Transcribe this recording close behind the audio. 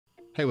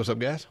Hey, what's up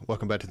guys?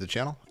 Welcome back to the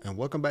channel and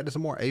welcome back to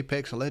some more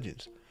Apex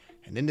Legends.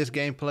 And in this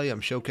gameplay I'm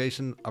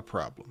showcasing a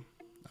problem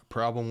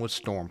with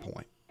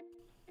Stormpoint.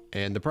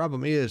 And the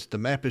problem is the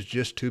map is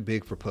just too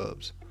big for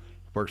pubs.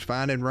 It works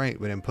fine in ranked,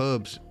 but in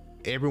pubs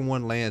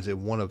everyone lands at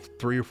one of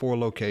 3 or 4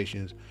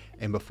 locations,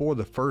 and before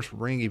the first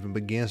ring even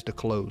begins to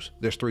close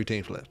there's 3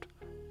 teams left.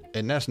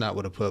 And that's not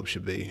what a pub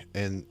should be.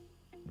 And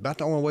about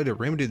the only way to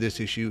remedy this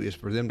issue is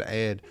for them to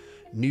add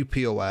new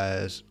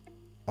POIs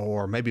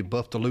or maybe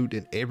buff the loot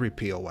in every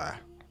POI,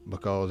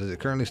 because as it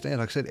currently stands,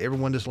 like I said,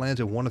 everyone just lands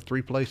in one of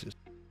 3 places.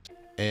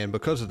 And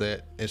because of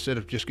that, instead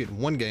of just getting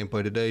 1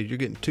 gameplay today, you're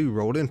getting 2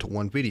 rolled into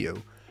 1 video.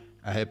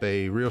 I have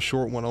a real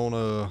short one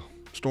on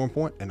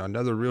Stormpoint and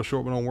another real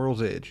short one on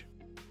World's Edge.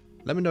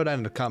 Let me know down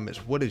in the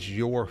comments, what is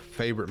your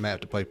favorite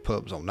map to play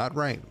pubs on? Not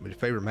ranked, but your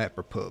favorite map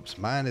for pubs.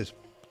 Mine has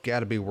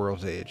got to be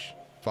World's Edge,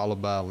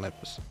 followed by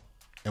Olympus.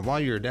 And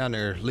while you're down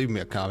there, leave me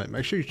a comment.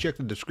 Make sure you check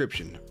the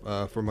description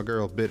for my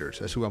girl Bitters.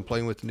 That's who I'm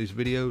playing with in these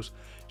videos.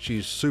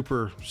 She's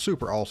super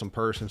awesome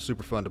person,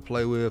 super fun to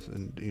play with,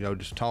 and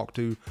just talk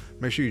to.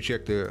 Make sure you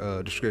check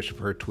the description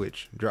for her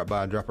Twitch. Drop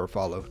by, drop her a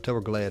follow. Tell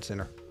her Glad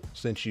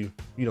sent you.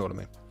 You know what I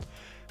mean.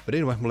 But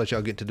anyway, I'm gonna let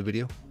y'all get to the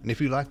video. And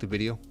if you like the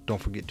video, don't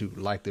forget to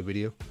like the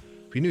video.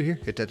 If you're new here,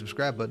 hit that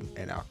subscribe button,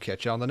 and I'll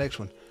catch y'all on the next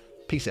one.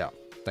 Peace out.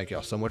 Thank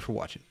y'all so much for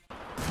watching.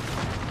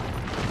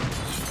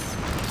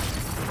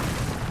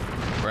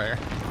 Right here.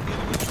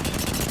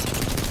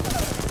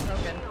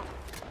 Okay.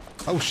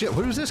 Oh shit,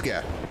 who is this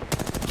guy?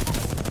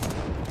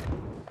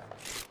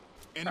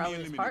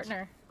 Probably his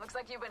partner. Looks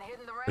like you've been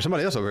hitting the There's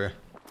somebody else over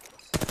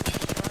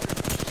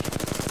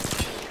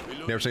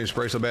here. Never seen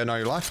spray so bad in all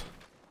your life?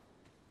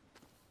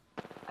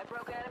 I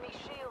broke enemy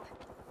shield.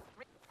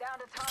 Down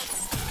to target.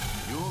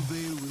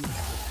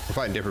 We're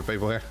fighting different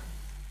people here.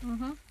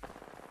 Mm-hmm.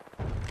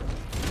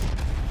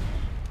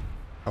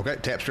 Okay,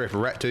 tap strafe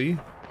right to you.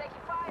 Taking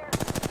fire.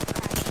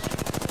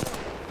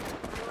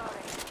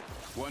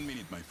 1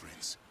 minute, my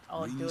friends.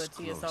 Oh, Ring do is it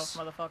to yourself,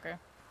 close. motherfucker.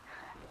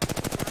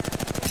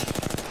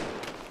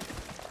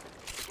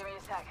 Give me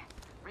a sec.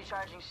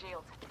 Recharging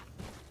shield.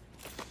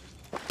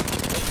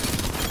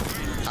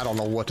 I don't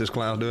know what this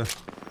clown's doing.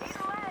 He's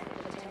red.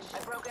 I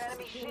broke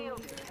enemy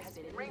shield.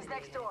 Rings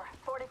next door.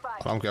 45.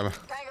 I'm coming.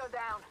 Tango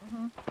down.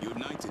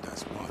 United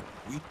as one,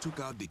 we took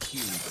out the key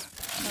leader,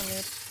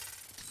 Okay.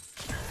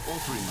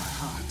 offering my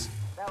heart.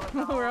 That was the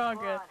We're whole all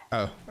good. squad.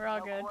 Oh, We're all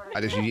good.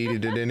 I just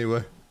yeeted it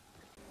anyway.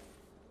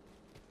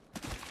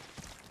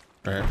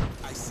 Right here.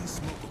 I see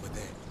smoke over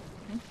there.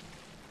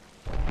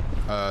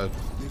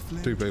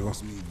 2 people.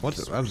 What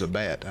the, that was a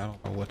bat. I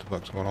don't know what the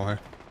fuck's going on here.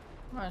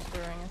 Monster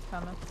ring is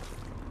coming.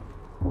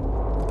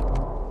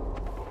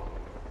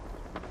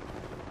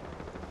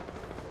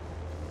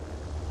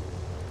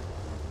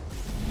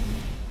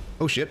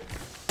 Oh shit.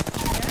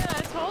 Yeah,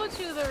 I told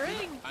you the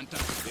ring.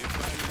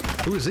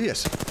 Who is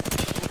this?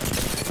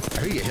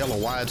 I hear you hella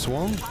wide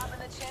swung. Pop in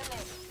the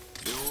chimney.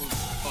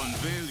 Those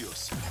unveil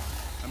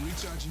yourself. I'm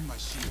recharging my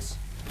shields.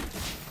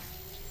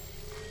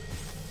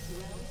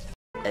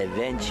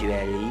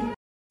 Eventually.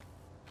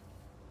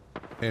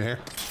 In here.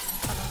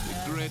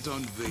 The great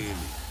unveiling.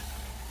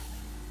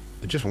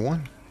 Just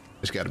 1?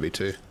 It's got to be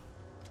 2.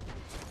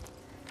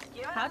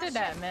 You How did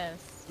that miss?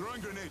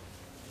 Throwing grenade.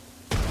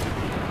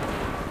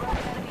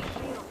 broke enemy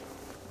shield?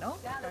 Nope,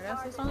 I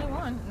guess it's only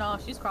 1. No,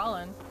 she's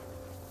crawling.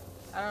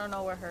 I don't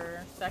know where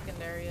her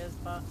secondary is,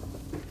 but...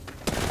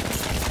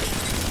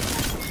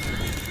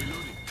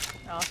 Reloading.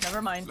 Oh,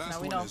 never mind. Last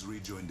Now we one know. has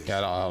rejoined the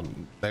Yeah,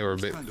 they were a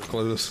bit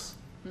clueless.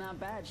 Not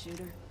bad,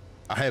 shooter.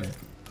 I have.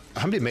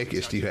 How many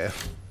medkits do you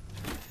have?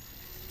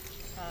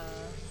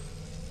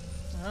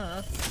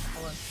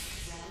 Hold on.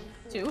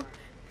 2?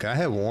 Can I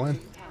have 1?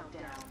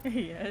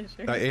 Yeah,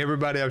 sure. Like,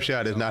 everybody I've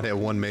shot has not had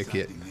 1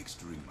 medkit. the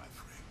next ring, my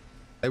friend.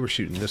 They were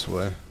shooting this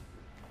way.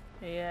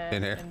 Yeah,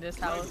 In here. in this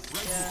house.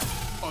 Yeah.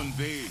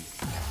 Unveil.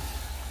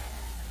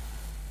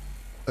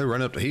 They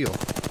run up the hill.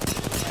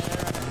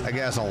 That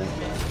guy's on.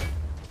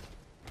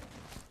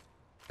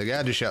 The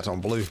guy just shot's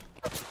on blue.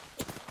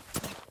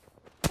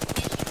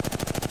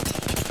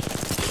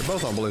 They're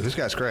both on blue. This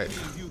guy's cracked.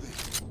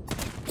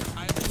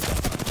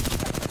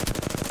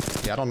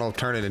 Yeah, I don't know if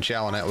turning and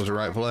chowing that was the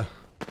right play.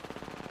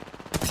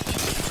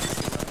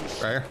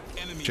 Right here.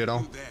 Enemy Shit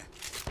on. there.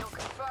 Kill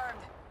confirmed.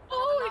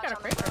 Oh, he got a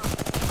crater.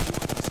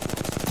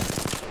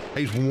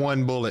 He's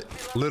 1 bullet.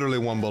 Literally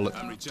 1 bullet.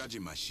 I'm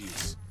recharging my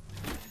shields.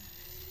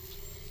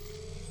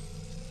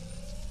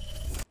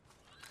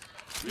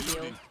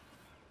 Reloading.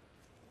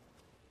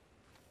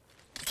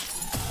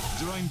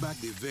 Drawing back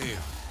the veil.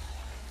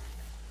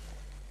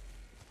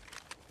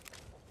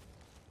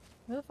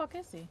 Where the fuck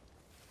is he?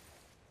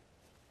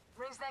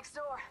 Rings next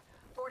door.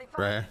 45.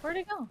 Right here. Where'd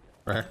he go?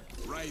 Right here.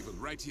 Rival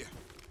right here.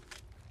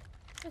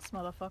 This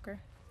motherfucker.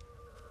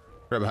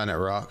 Right behind that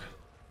rock.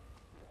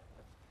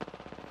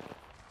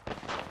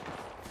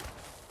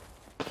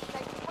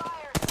 Taking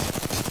fire.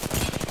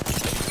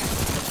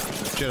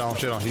 Shit on.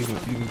 You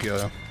can kill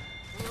him.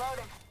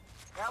 Reloading.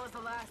 That was the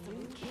last of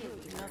them.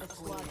 Another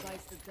squad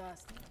bites the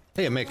dust.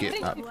 Hey, make How it. did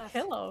you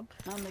kill him?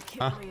 I'm the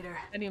kill leader.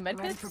 Any Ready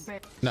for medkits?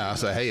 bed. Nah, I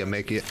say, hey, I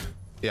make it.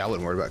 Yeah, I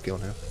wouldn't worry about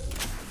killing him.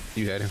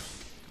 You had him.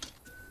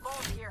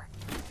 Wont here.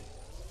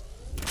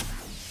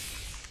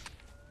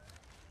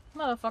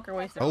 Motherfucker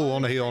wasted. Oh,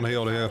 on the hill, on the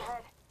hill, on the hill.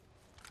 Ahead.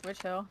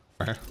 Which hill?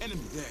 Right here.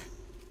 Enemy there.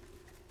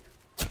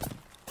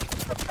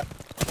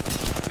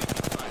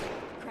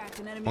 Cracked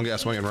an enemy. One guy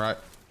swinging right.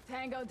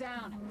 Tango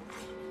down.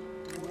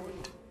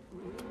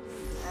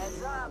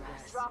 Heads up.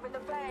 Dropping the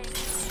bang. Taking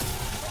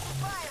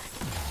fire.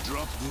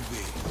 Drop the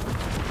bait.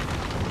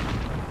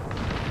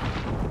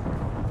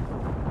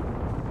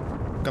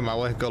 Come my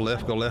way. Go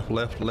left,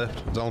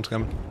 left. Zone's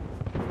coming.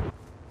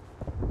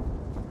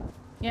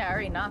 Yeah, I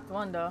already knocked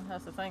one though.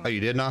 That's the thing. Oh, you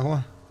did knock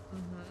one?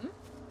 Mm-hmm.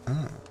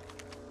 Oh.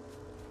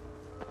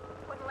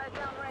 Putting lead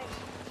down range.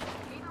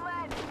 Eating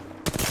lead.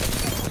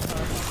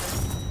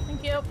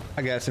 Thank you.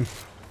 I got him.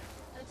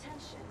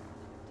 Attention.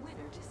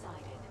 Winner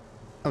decided.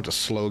 That was a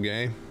slow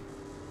game.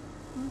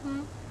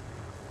 Mm-hmm.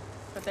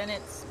 But then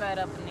it sped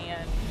up in the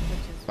end,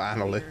 which is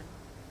Finally. weird.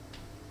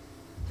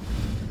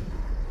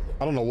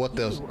 I don't know what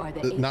those,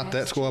 not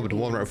that squad, but the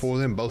one right before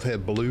them, both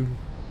had blue.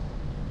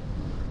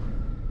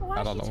 Why'd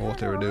I don't she know what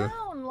turn they were doing.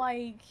 around?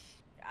 Like,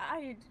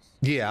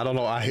 Yeah, I don't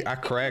know. I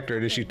cracked her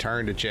and then she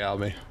turned to chow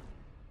me.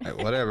 Hey,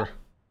 whatever.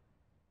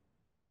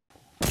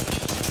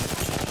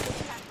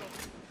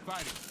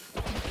 Fighting.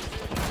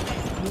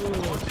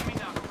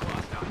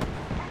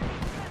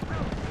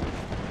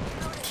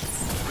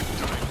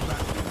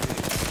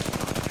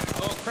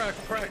 Oh,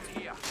 crack.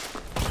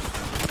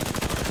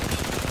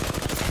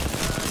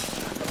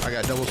 I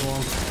got double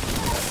swung.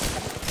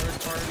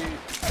 Third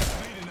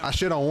party. I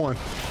shit on one.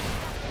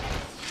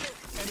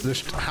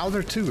 There's, how are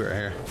there two right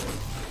here?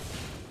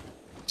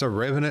 It's a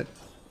Revenant,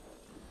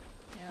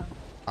 yeah.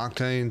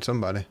 Octane,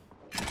 somebody.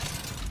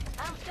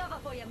 I'm cover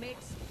for you,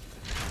 mates.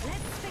 Let's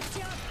fix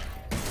you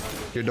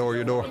up. Your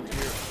door.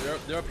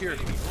 They're up here.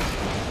 They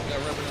got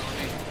Revenant on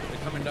me.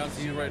 They're coming down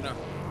to you right now.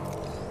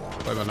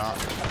 Wait a knock.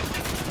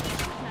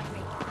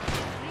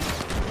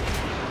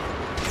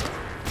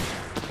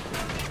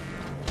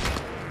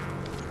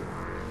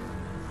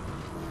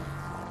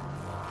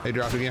 Hey,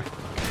 drop again.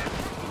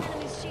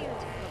 Enemy's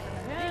shield.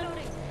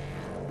 Reloading.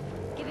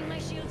 Giving my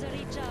shields a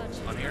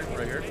recharge. On here,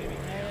 right here.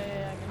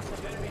 Yeah, I can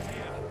see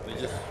it. They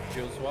just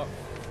shield swap.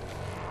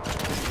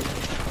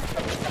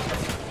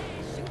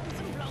 Shooting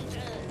some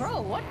blouses.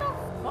 Bro, what the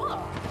fuck?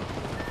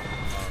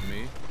 On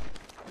me.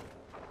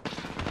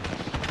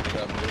 They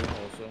got blue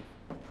also.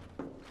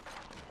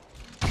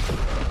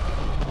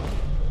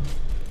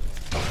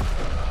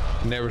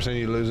 Never seen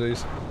you lose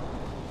these.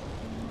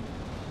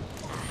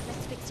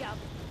 Let's fix you up.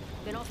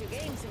 Been off your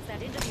game since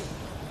that interview.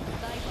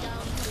 Dive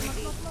down,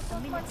 baby. A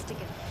minute's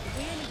ticking.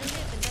 We need to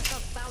live and just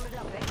not foul it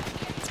up, eh?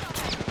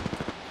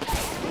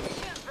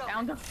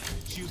 Found him.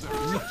 Shields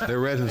are They're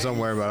resin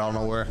somewhere, but I don't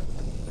know where.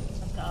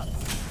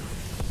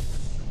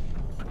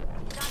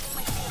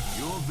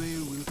 Your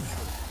veil will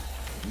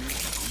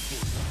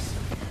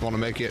Want to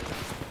make it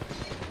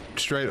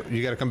straight?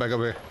 You got to come back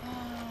over here.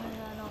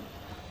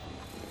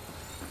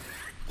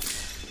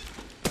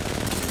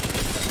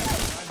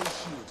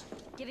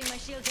 Giving my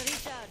shields a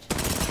recharge.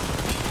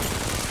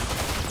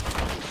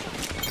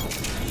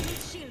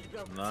 Shield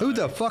broke. Who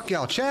the fuck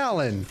y'all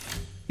chowing?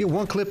 You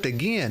one clipped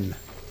again.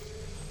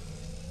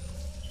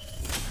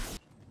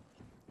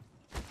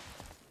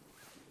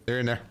 They're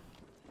in there.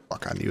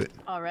 Fuck, I knew it.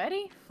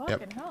 Already? Yep.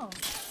 Fucking hell.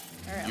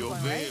 Alright, I'm Your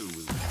going veil right.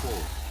 will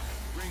fall.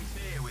 Rings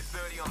near with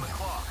 30 on the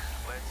clock.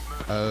 Let's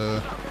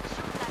move.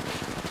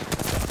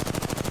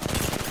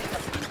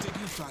 I'm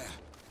taking fire.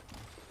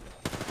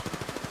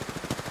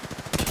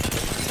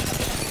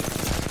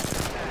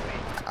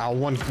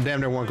 Damn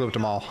near one clipped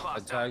them all. I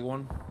tag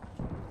one.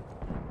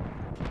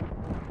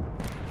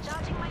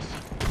 Charging my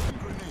shield.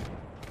 Grenade.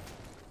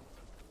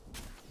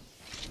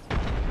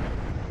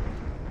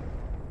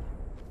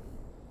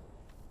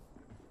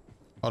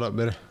 Hold up,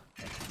 bitter.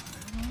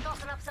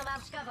 Tossing up some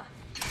amp cover.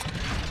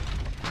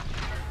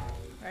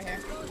 Right here.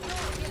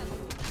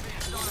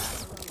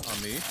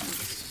 On me.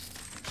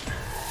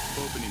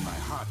 Opening my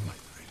heart, my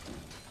friend.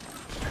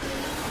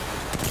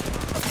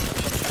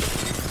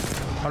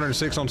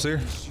 106 on Sear.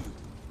 Shield.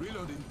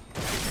 Reloading.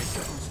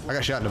 I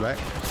got shot in the back.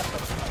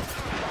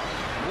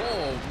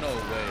 Whoa, no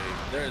way.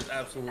 There is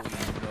absolutely no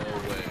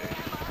way.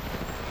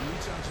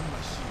 Recharging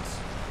my shields.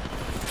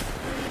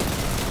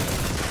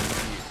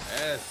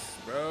 Yes,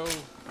 bro.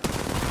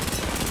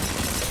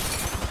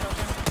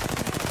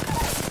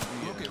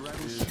 Okay,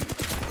 rifle shield.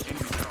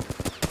 Enemy down.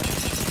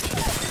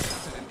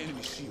 Shot at an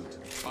enemy shield.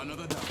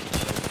 Another down.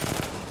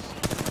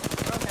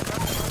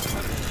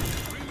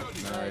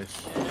 Reloading. Nice.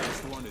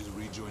 Last one is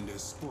rejoin their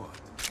squad.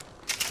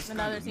 There's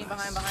another team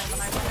behind. Remember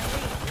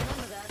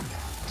that.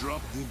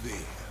 Drop the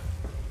veil.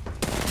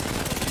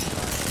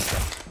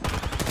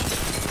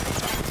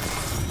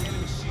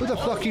 Who the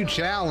fuck you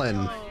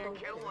chowing?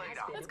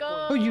 Let's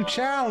go. Who you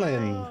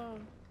chowing?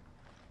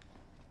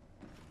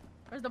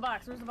 Where's the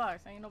box?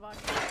 Ain't no box.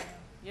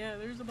 Yeah,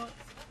 there's the box.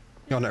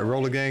 You on that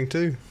roller gang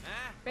too?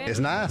 It's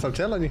nice, I'm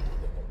telling you.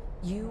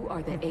 You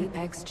are the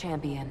Apex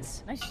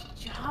champions. Nice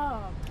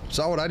job.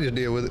 Saw what I just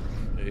did with it.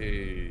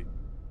 Hey.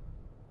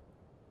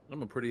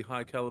 I'm a pretty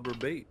high caliber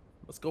bait.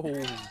 Let's go.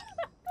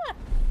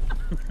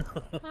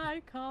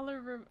 High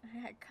caliber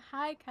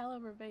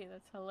bait.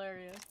 That's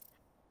hilarious.